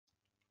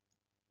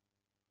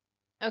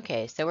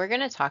Okay, so we're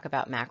going to talk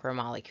about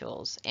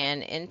macromolecules,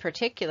 and in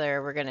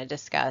particular, we're going to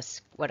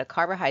discuss what a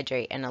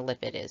carbohydrate and a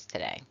lipid is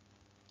today.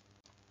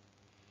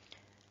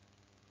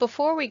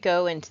 Before we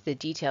go into the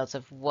details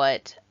of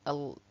what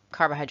a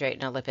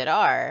carbohydrate and a lipid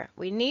are,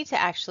 we need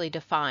to actually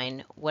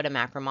define what a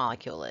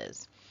macromolecule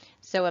is.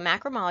 So a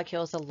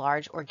macromolecule is a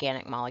large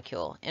organic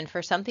molecule, and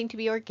for something to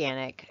be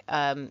organic,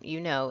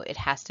 it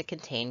has to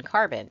contain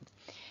carbon.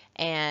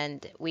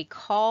 And we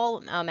call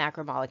a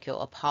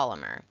macromolecule a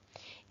polymer.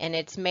 And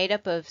it's made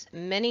up of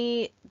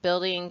many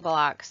building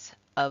blocks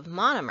of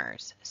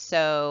monomers.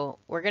 So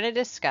we're going to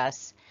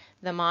discuss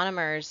the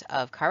monomers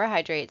of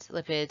carbohydrates,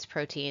 lipids,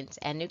 proteins,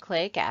 and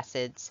nucleic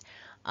acids.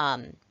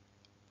 And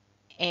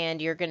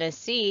you're going to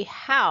see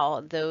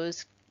how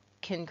those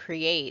can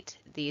create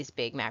these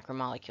big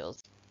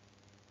macromolecules.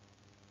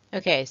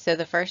 Okay, so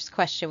the first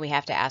question we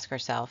have to ask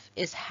ourselves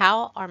is,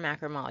 how are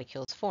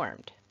macromolecules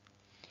formed?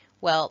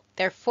 Well,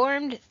 they're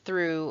formed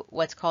through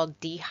what's called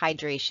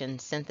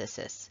dehydration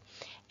synthesis,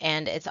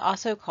 and it's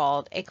also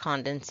called a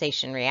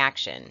condensation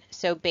reaction.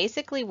 So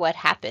basically what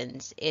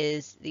happens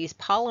is these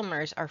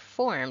polymers are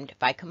formed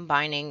by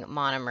combining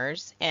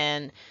monomers,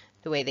 and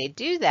the way they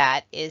do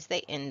that is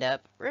they end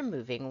up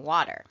removing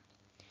water.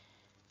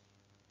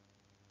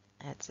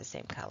 That's the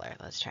same color.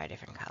 Let's try a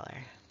different color.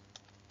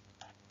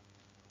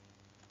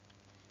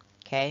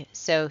 Okay,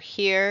 so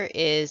here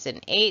is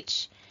an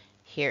H,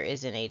 here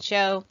is an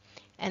HO,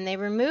 and they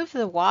remove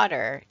the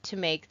water to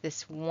make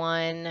this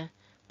one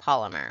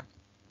polymer.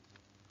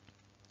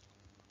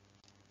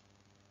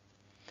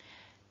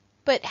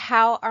 But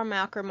how are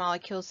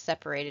macromolecules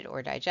separated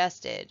or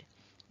digested?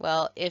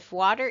 Well, if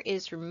water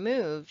is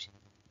removed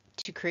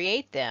to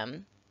create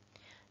them,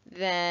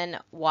 then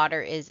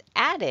water is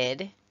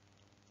added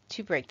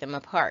to break them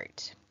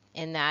apart.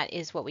 And that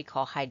is what we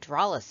call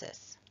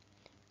hydrolysis.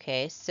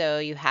 Okay, so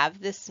you have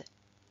this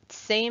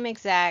same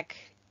exact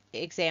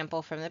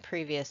example from the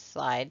previous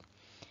slide.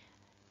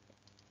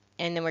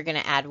 And then we're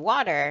going to add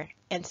water.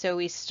 And so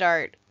we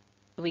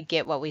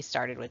get what we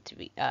started with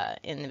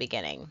in the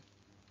beginning.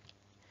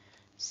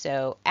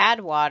 So add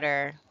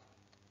water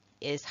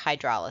is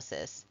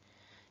hydrolysis.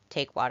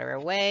 Take water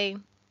away,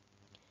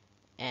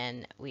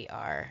 and we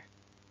are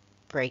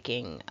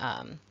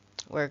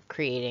we're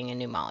creating a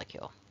new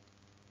molecule.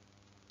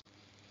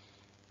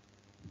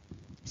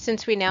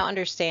 Since we now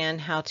understand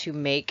how to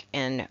make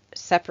and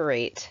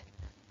separate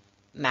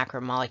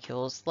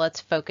macromolecules,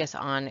 let's focus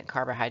on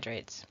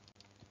carbohydrates.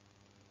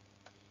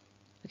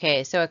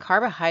 Okay, so a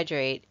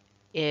carbohydrate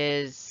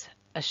is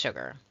a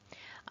sugar.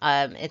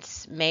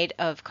 It's made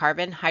of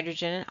carbon,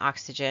 hydrogen, and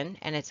oxygen,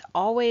 and it's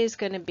always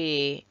going to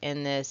be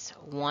in this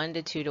 1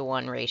 to 2 to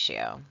 1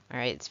 ratio. All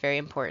right, it's very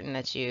important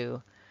that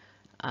you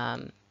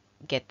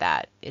get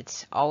that.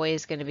 It's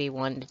always going to be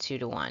 1 to 2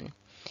 to 1.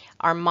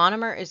 Our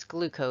monomer is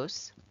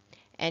glucose,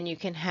 and you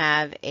can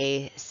have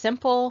a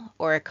simple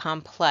or a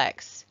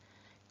complex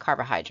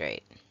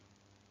carbohydrate.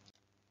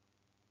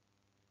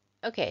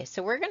 Okay,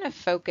 so we're going to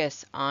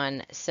focus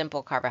on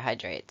simple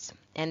carbohydrates,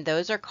 and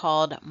those are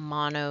called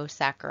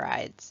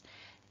monosaccharides.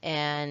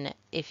 And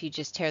if you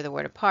just tear the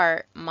word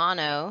apart,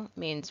 mono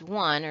means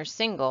one or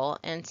single,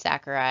 and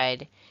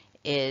saccharide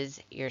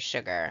is your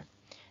sugar.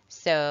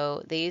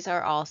 So these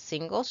are all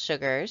single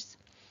sugars.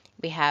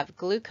 We have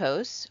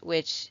glucose,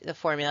 which the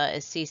formula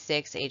is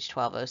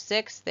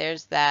C6H12O6.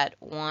 There's that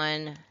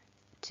 1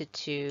 to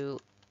 2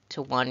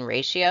 to 1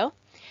 ratio.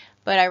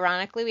 But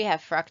ironically, we have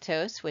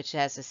fructose, which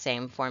has the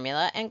same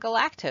formula, and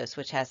galactose,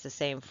 which has the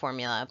same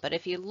formula. But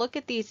if you look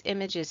at these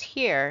images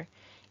here,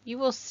 you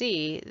will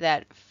see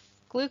that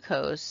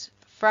glucose,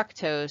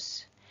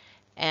 fructose,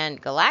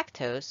 and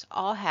galactose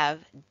all have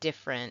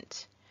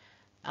different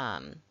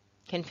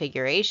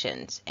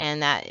configurations,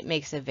 and that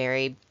makes a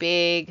very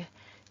big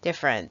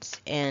difference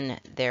in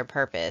their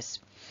purpose.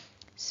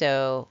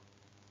 So,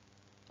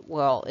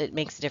 well, it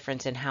makes a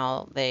difference in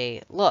how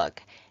they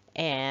look,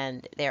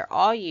 and they're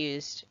all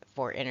used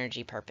for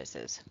energy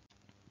purposes.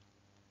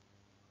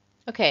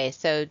 Okay,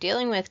 so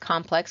dealing with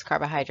complex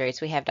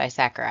carbohydrates, we have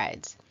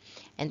disaccharides.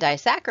 And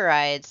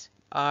disaccharides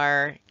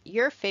are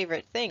your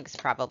favorite things,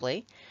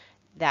 probably.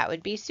 That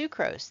would be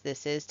sucrose.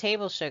 This is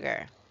table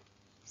sugar.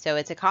 So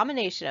it's a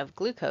combination of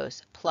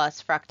glucose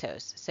plus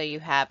fructose. So you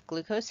have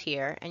glucose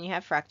here and you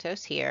have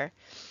fructose here,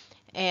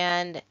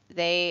 and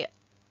they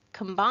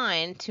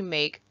combine to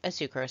make a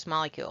sucrose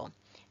molecule.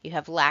 You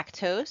have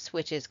lactose,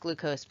 which is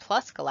glucose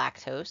plus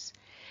galactose,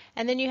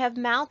 and then you have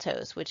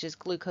maltose, which is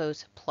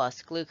glucose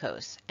plus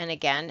glucose. And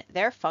again,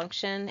 their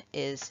function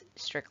is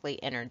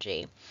strictly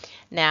energy.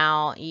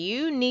 Now,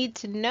 you need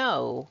to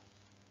know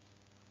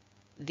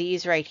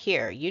these right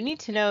here. You need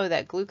to know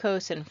that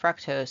glucose and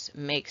fructose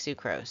make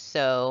sucrose.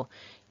 So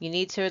you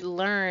need to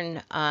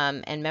learn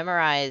and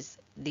memorize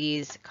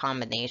these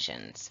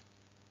combinations.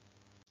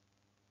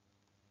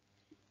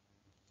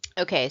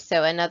 Okay,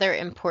 so another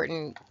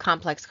important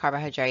complex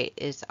carbohydrate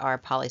is our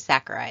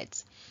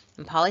polysaccharides.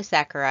 And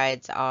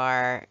polysaccharides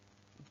are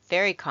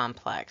very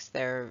complex.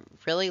 They're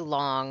really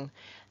long.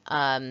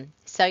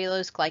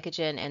 Cellulose,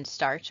 glycogen, and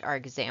starch are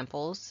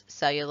examples.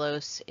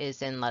 Cellulose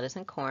is in lettuce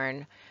and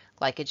corn.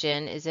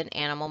 Glycogen is in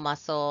animal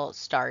muscle.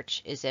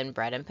 Starch is in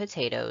bread and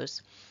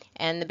potatoes.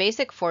 And the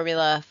basic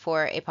formula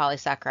for a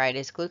polysaccharide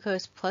is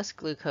glucose plus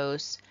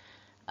glucose.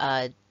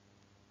 And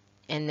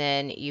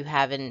then you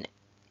have an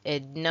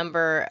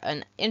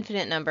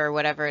infinite number,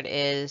 whatever it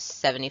is,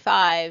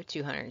 75,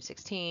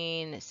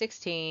 216,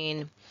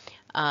 16,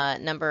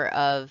 number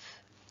of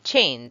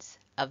chains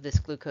of this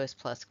glucose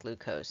plus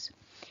glucose.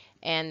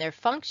 And their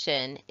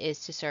function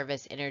is to serve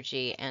as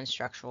energy and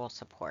structural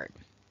support.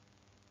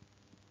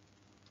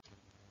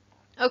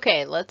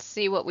 Okay, let's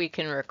see what we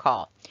can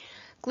recall.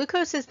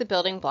 Glucose is the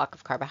building block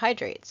of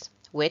carbohydrates.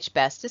 Which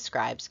best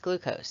describes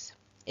glucose?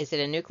 Is it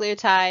a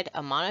nucleotide,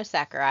 a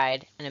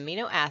monosaccharide, an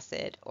amino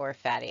acid, or a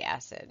fatty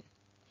acid?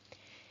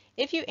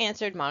 If you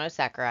answered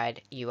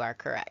monosaccharide, you are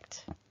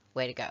correct.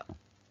 Way to go.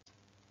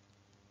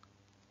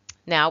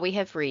 Now we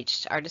have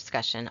reached our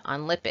discussion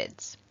on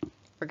lipids.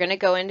 We're going to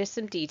go into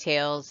some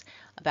details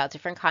about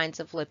different kinds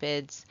of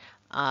lipids,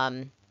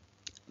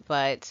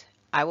 but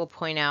I will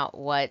point out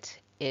what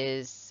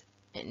is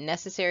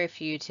necessary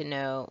for you to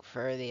know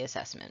for the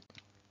assessment.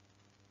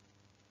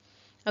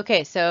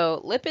 Okay,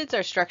 so lipids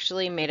are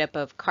structurally made up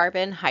of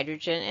carbon,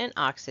 hydrogen, and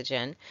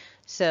oxygen,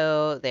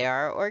 so they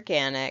are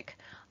organic.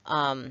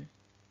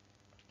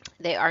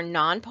 They are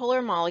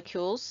nonpolar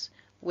molecules,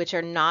 which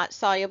are not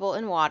soluble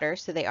in water,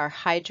 so they are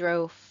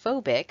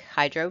hydrophobic.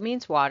 Hydro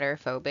means water,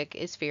 phobic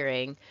is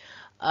fearing.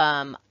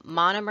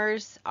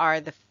 Monomers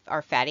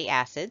are fatty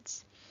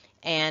acids,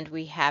 and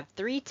we have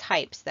three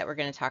types that we're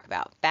going to talk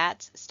about: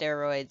 fats,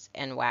 steroids,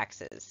 and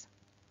waxes.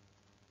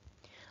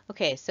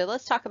 Okay, so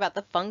let's talk about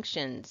the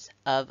functions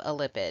of a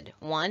lipid.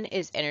 One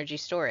is energy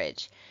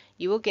storage.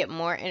 You will get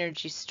more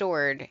energy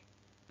stored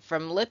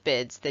from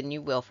lipids than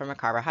you will from a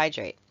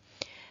carbohydrate.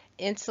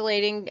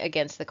 Insulating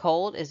against the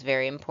cold is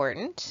very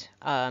important.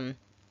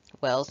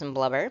 Wells and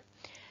blubber.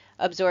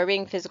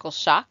 Absorbing physical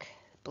shock,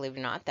 believe it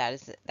or not,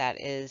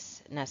 that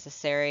is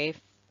necessary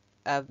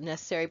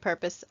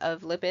purpose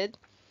of lipid.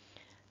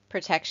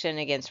 Protection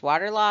against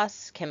water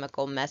loss,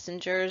 chemical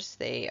messengers,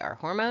 they are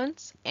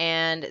hormones,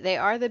 and they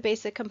are the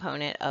basic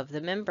component of the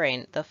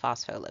membrane, the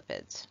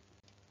phospholipids.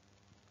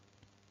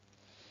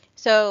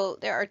 So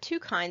there are two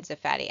kinds of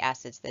fatty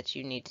acids that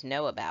you need to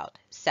know about: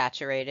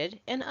 saturated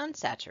and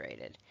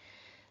unsaturated.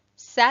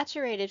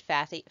 Saturated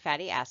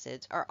fatty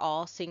acids are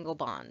all single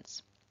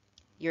bonds.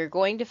 You're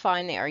going to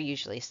find they are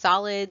usually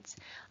solids.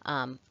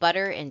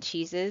 Butter and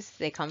cheeses,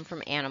 they come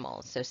from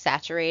animals. So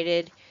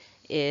saturated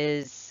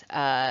is,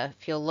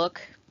 if you'll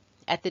look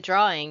at the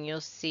drawing, you'll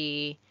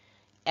see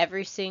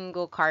every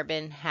single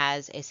carbon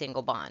has a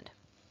single bond.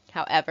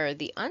 However,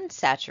 the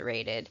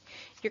unsaturated,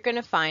 you're going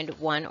to find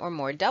one or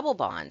more double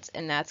bonds,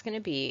 and that's going to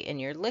be in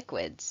your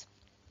liquids.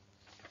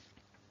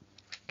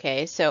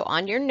 Okay, so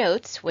on your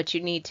notes, what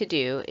you need to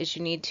do is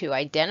you need to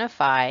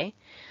identify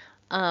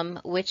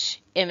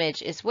which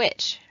image is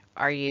which.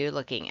 Are you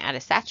looking at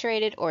a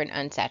saturated or an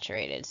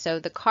unsaturated? So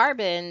the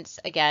carbons,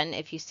 again,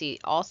 if you see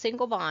all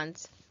single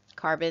bonds,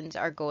 carbons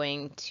are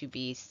going to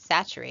be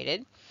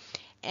saturated.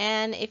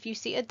 And if you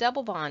see a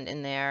double bond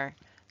in there,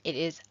 it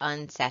is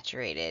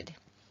unsaturated.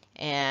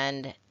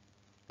 And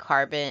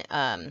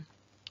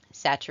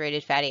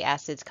saturated fatty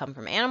acids come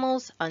from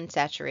animals,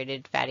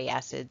 unsaturated fatty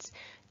acids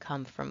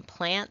come from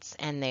plants,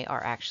 and they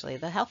are actually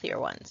the healthier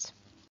ones.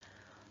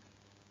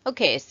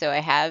 Okay, so I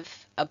have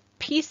a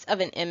piece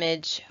of an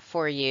image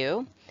for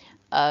you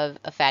of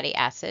a fatty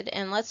acid,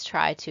 and let's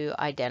try to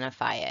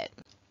identify it.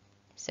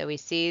 So we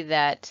see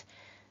that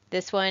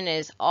this one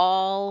is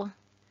all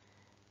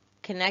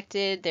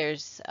connected.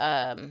 There's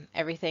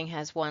everything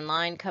has one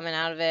line coming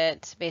out of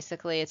it.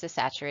 Basically, it's a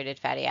saturated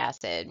fatty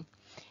acid.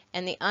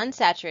 And the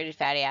unsaturated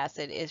fatty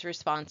acid is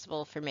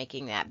responsible for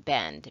making that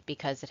bend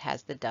because it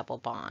has the double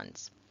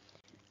bonds.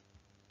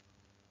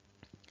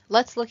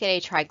 Let's look at a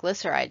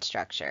triglyceride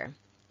structure.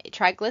 A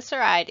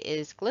triglyceride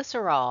is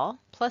glycerol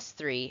plus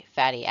 3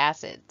 fatty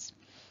acids.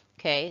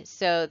 Okay,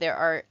 so there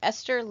are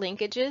ester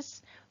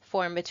linkages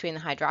formed between the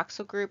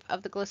hydroxyl group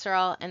of the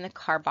glycerol and the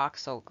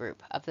carboxyl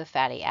group of the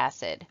fatty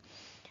acid.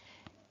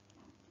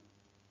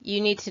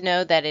 You need to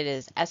know that it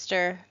is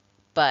ester,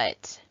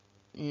 but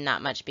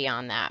not much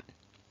beyond that.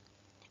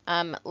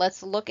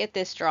 Let's look at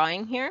this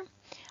drawing here.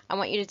 I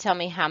want you to tell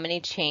me how many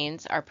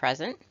chains are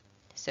present.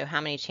 So how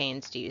many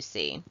chains do you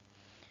see?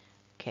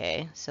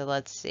 Okay, so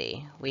let's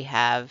see. We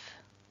have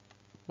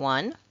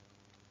 1,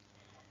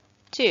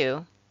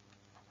 2,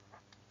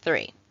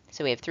 3.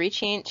 So we have 3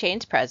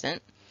 chains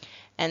present,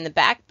 and the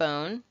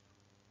backbone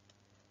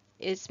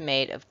is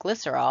made of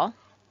glycerol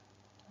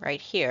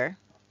right here.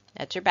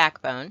 That's your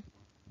backbone.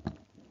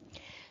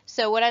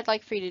 So what I'd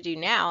like for you to do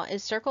now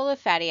is circle the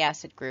fatty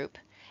acid group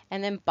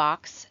and then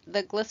box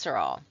the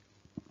glycerol.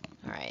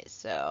 All right,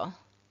 so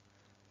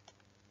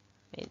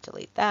let me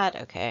delete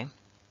that. Okay.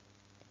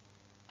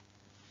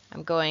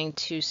 I'm going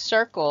to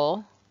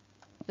circle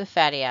the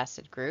fatty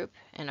acid group,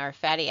 and our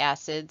fatty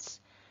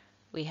acids,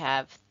 we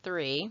have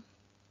 3.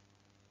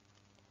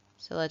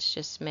 So let's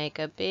just make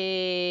a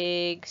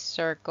big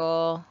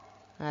circle.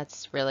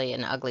 That's really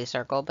an ugly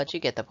circle, but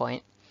you get the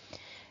point.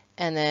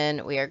 And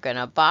then we are going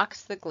to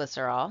box the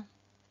glycerol.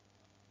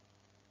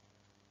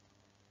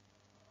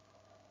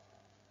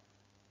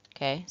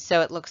 Okay, so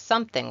it looks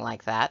something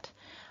like that.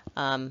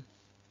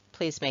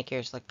 Please make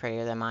yours look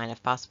prettier than mine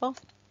if possible.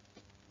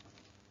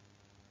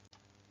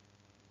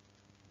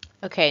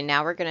 Okay,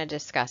 now we're going to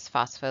discuss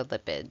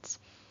phospholipids.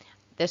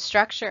 The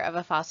structure of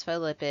a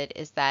phospholipid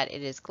is that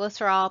it is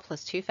glycerol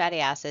plus 2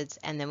 fatty acids,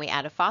 and then we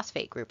add a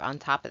phosphate group on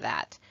top of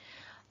that.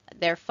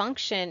 Their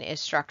function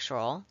is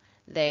structural.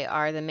 They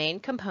are the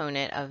main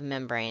component of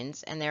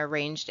membranes, and they're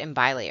arranged in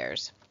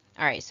bilayers.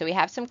 All right, so we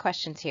have some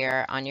questions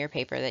here on your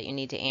paper that you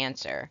need to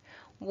answer.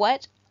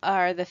 What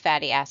are the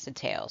fatty acid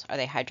tails? Are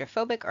they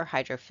hydrophobic or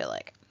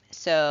hydrophilic?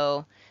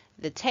 So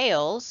the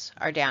tails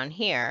are down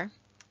here.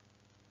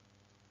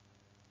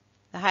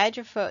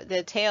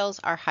 The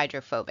tails are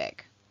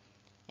hydrophobic.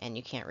 And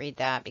you can't read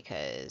that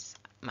because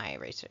my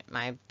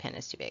pen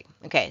is too big.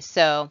 Okay,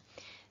 so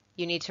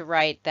you need to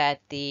write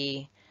that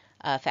the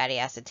fatty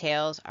acid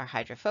tails are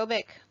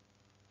hydrophobic.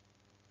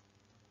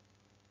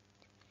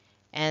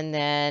 And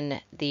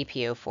then the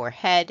PO4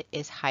 head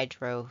is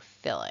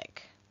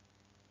hydrophilic.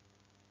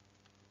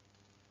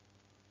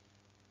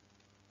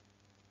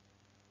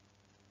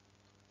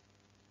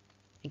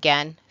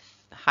 Again,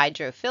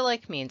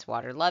 hydrophilic means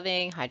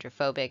water-loving.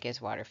 Hydrophobic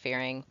is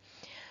water-fearing.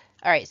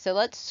 All right, so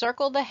let's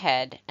circle the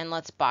head and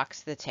let's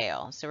box the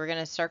tail. So we're going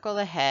to circle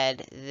the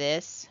head.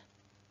 There's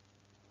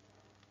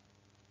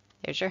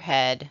your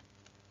head.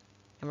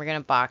 And we're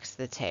going to box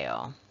the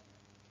tail.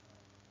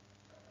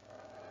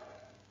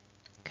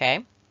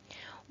 Okay.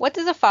 What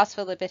does a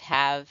phospholipid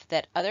have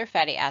that other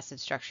fatty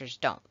acid structures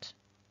don't?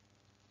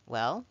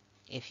 Well,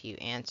 if you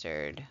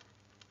answered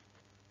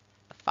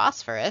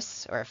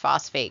phosphorus or a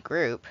phosphate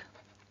group,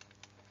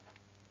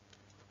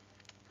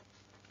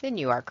 then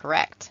you are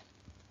correct.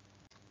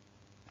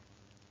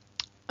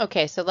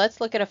 Okay, so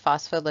let's look at a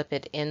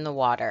phospholipid in the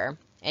water,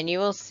 and you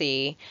will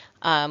see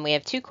we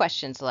have 2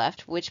 questions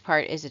left. Which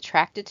part is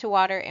attracted to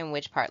water and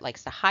which part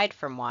likes to hide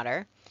from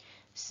water?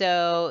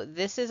 So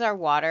this is our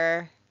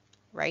water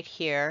right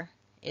here.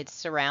 It's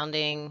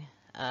surrounding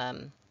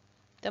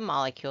the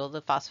molecule,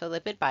 the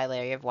phospholipid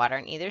bilayer of water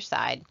on either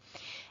side.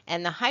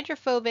 And the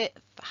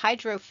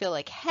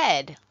hydrophilic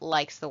head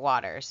likes the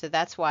water, so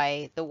that's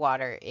why the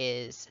water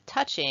is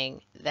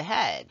touching the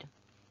head.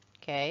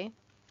 Okay,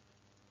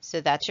 so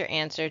that's your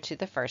answer to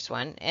the first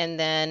one. And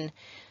then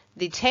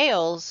the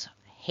tails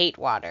hate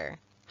water.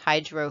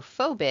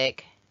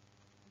 Hydrophobic,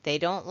 they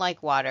don't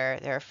like water,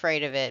 they're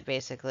afraid of it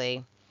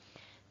basically.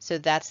 So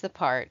that's the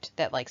part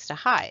that likes to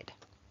hide.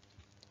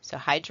 So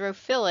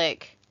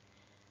hydrophilic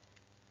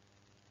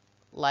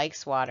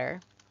likes water.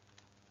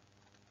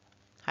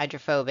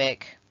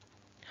 Hydrophobic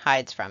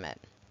hides from it.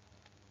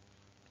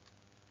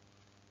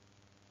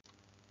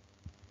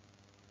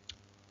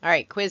 All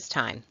right, quiz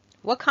time.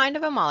 What kind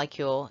of a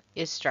molecule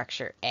is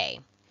structure A?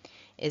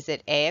 Is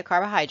it A, a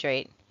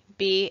carbohydrate,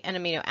 B, an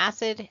amino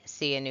acid,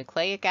 C, a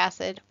nucleic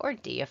acid, or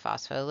D, a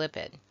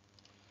phospholipid?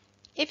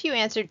 If you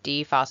answered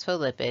D,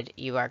 phospholipid,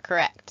 you are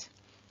correct.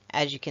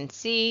 As you can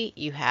see,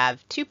 you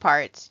have 2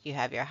 parts. You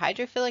have your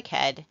hydrophilic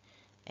head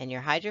and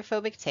your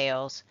hydrophobic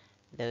tails.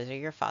 Those are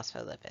your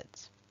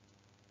phospholipids.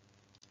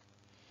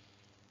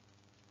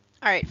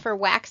 All right, for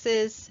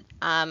waxes,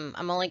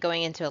 I'm only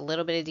going into a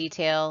little bit of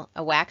detail.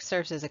 A wax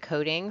serves as a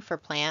coating for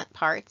plant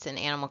parts and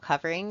animal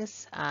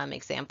coverings.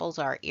 Examples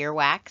are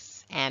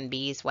earwax and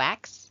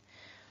beeswax.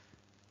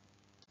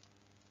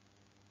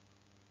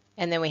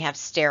 And then we have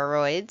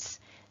steroids.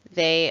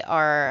 They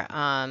are,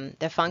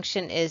 their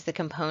function is the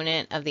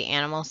component of the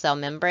animal cell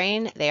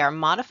membrane. They are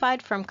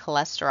modified from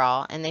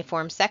cholesterol and they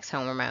form sex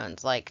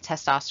hormones like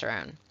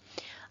testosterone.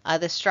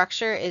 The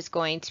structure is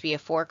going to be a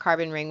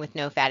 4-carbon ring with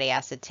no fatty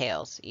acid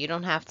tails. You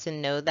don't have to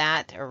know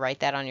that or write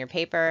that on your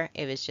paper.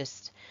 It was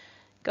just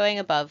going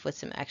above with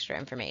some extra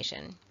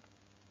information.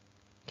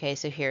 Okay,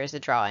 so here's a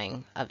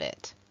drawing of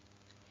it.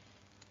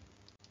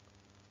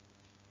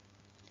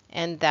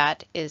 And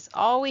that is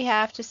all we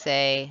have to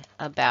say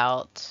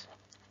about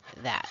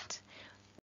that.